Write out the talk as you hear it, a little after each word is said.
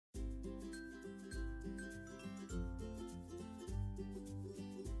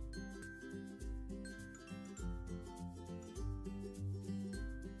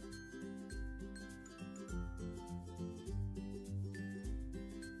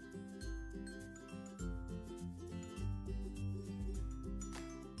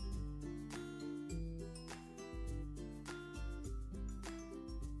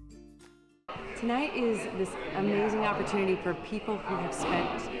Tonight is this amazing opportunity for people who have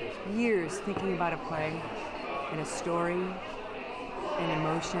spent years thinking about a play and a story and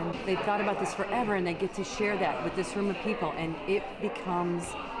emotion. They've thought about this forever, and they get to share that with this room of people, and it becomes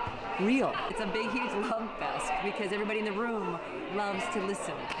real. It's a big, huge love fest because everybody in the room loves to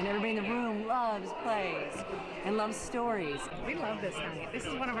listen, and everybody in the room loves plays and loves stories. We love this night. This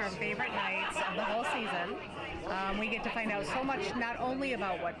is one of our favorite nights of the whole season. We get to find out so much, not only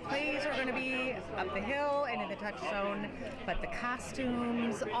about what plays are going to be up the hill and in the touch zone, but the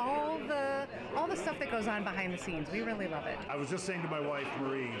costumes, all the stuff that goes on behind the scenes. We really love it. I was just saying to my wife,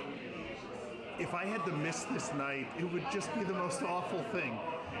 Marie, if I had to miss this night, it would just be the most awful thing.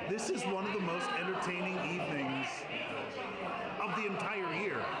 This is one of the most entertaining evenings of the entire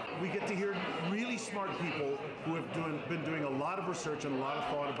year. We get to hear really smart people who have been doing a lot of research and a lot of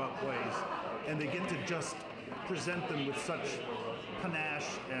thought about plays, and they get to just present them with such panache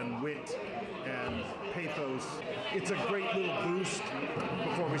and wit and pathos. It's a great little boost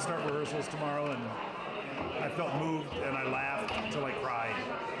before we start rehearsals tomorrow, and I felt moved and I laughed until I cried.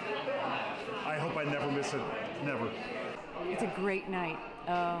 I hope I never miss it, never. It's a great night.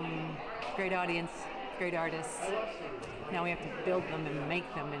 Great audience, great artists. Now we have to build them and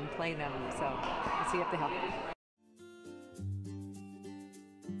make them and play them, so we'll see you up the hill.